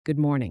Good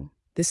morning.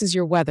 This is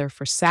your weather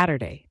for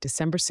Saturday,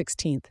 December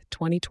 16th,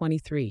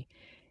 2023,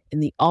 in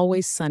the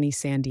always sunny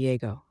San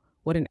Diego.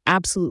 What an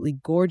absolutely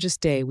gorgeous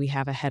day we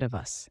have ahead of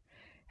us.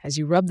 As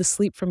you rub the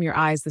sleep from your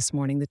eyes this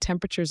morning, the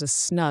temperature's a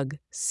snug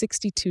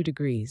 62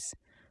 degrees,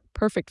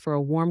 perfect for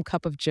a warm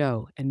cup of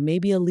joe and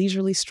maybe a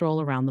leisurely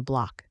stroll around the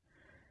block.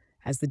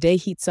 As the day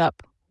heats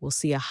up, we'll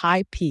see a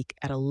high peak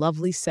at a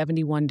lovely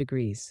 71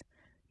 degrees.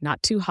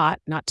 Not too hot,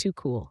 not too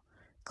cool.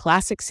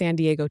 Classic San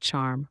Diego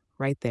charm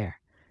right there.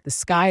 The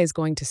sky is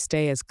going to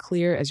stay as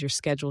clear as your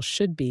schedule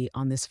should be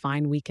on this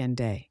fine weekend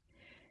day.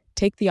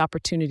 Take the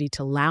opportunity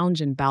to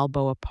lounge in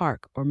Balboa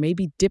Park or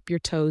maybe dip your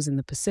toes in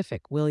the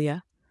Pacific, will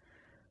ya?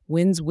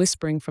 Winds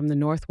whispering from the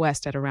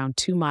northwest at around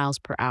 2 miles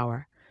per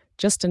hour,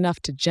 just enough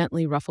to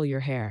gently ruffle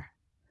your hair.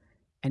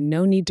 And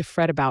no need to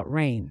fret about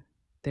rain.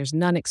 There's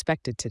none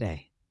expected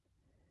today.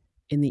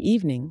 In the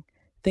evening,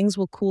 things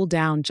will cool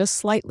down just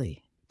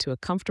slightly to a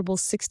comfortable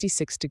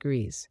 66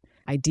 degrees,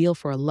 ideal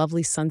for a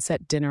lovely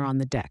sunset dinner on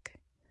the deck.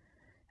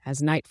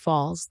 As night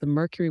falls, the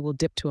mercury will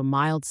dip to a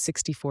mild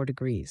 64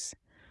 degrees.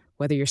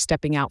 Whether you're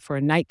stepping out for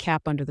a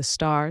nightcap under the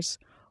stars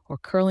or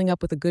curling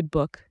up with a good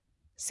book,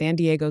 San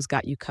Diego's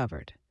got you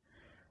covered.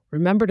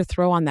 Remember to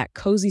throw on that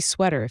cozy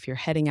sweater if you're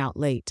heading out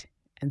late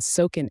and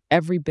soak in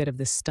every bit of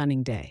this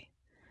stunning day.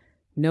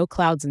 No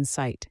clouds in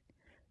sight,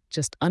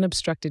 just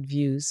unobstructed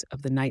views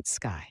of the night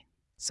sky.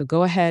 So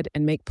go ahead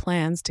and make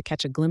plans to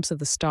catch a glimpse of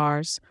the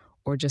stars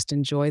or just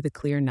enjoy the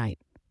clear night.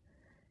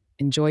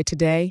 Enjoy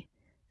today,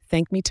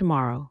 thank me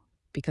tomorrow,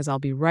 because I'll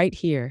be right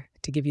here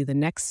to give you the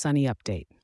next sunny update.